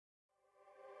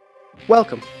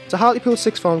Welcome to Hartlepool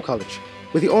Sixth Form College.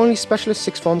 We're the only specialist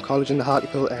sixth form college in the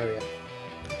Hartlepool area.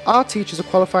 Our teachers are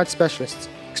qualified specialists,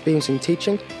 experiencing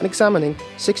teaching and examining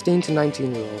 16 to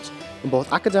 19-year-olds in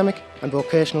both academic and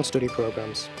vocational study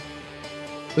programmes.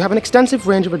 We have an extensive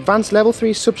range of advanced Level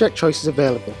 3 subject choices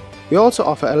available. We also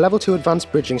offer a Level 2 advanced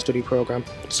bridging study programme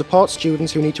to support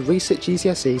students who need to resit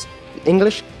GCSEs in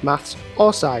English, Maths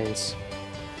or Science.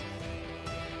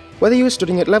 Whether you are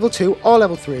studying at Level 2 or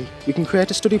Level 3, we can create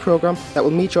a study programme that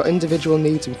will meet your individual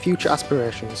needs and future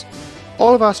aspirations.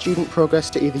 All of our students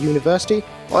progress to either university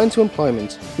or into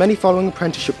employment, many following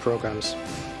apprenticeship programmes.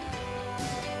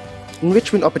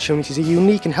 Enrichment opportunities are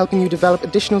unique in helping you develop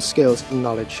additional skills and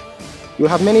knowledge. You will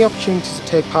have many opportunities to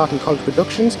take part in college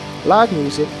productions, live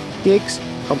music, gigs,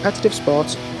 competitive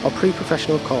sports or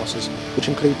pre-professional courses, which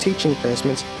include teaching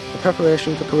placements and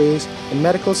preparation for careers in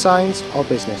medical science or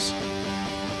business.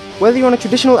 Whether you're on a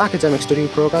traditional academic study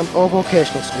programme or a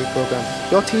vocational study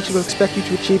programme, your teacher will expect you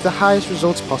to achieve the highest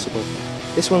results possible.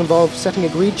 This will involve setting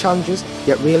agreed challenges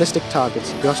yet realistic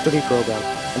targets for your study programme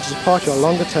and to support your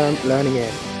longer-term learning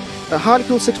aim. At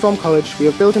Hartlepool Sixth Form College, we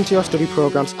have built into your study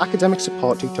programmes academic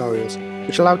support tutorials,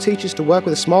 which allow teachers to work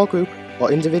with a small group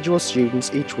or individual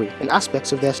students each week in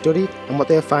aspects of their study and what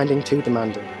they are finding too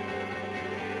demanding.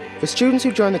 For students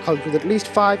who join the college with at least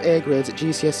 5 A grades at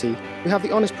GCSE, we have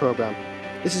the Honours programme.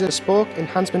 This is a bespoke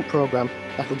enhancement programme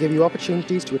that will give you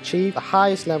opportunities to achieve the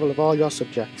highest level of all your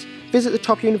subjects, visit the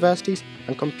top universities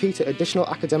and compete at additional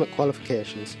academic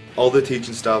qualifications. All the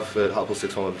teaching staff at Hartlepool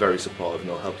Sixth Form are very supportive and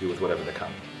they'll help you with whatever they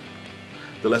can.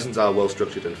 The lessons are well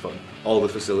structured and fun. All the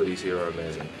facilities here are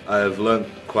amazing. I have learnt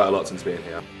quite a lot since being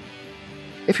here.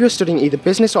 If you are studying either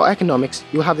business or economics,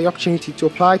 you will have the opportunity to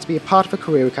apply to be a part of a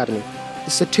career academy.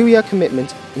 This is a 2-year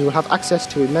commitment and you will have access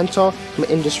to a mentor from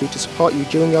industry to support you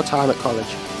during your time at college.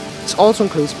 This also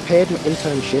includes paid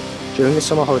internship during the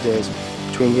summer holidays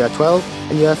between Year 12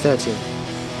 and Year 13.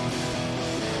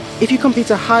 If you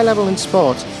compete at a high level in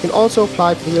sports, you can also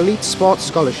apply for the Elite Sports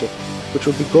Scholarship, which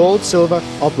will be gold, silver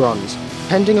or bronze,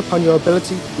 depending upon your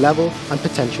ability, level and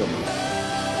potential.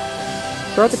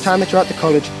 Throughout the time that you're at the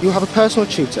college, you will have a personal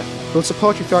tutor who will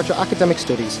support you throughout your academic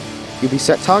studies. You'll be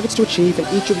set targets to achieve in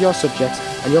each of your subjects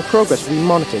and your progress will be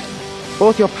monitored.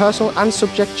 Both your personal and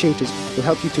subject tutors will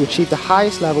help you to achieve the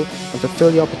highest level and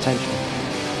fulfill your potential.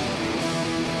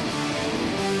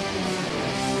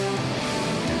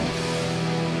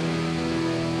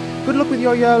 Good luck with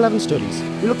your Year 11 studies.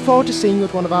 We look forward to seeing you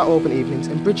at one of our open evenings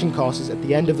and bridging courses at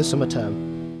the end of the summer term.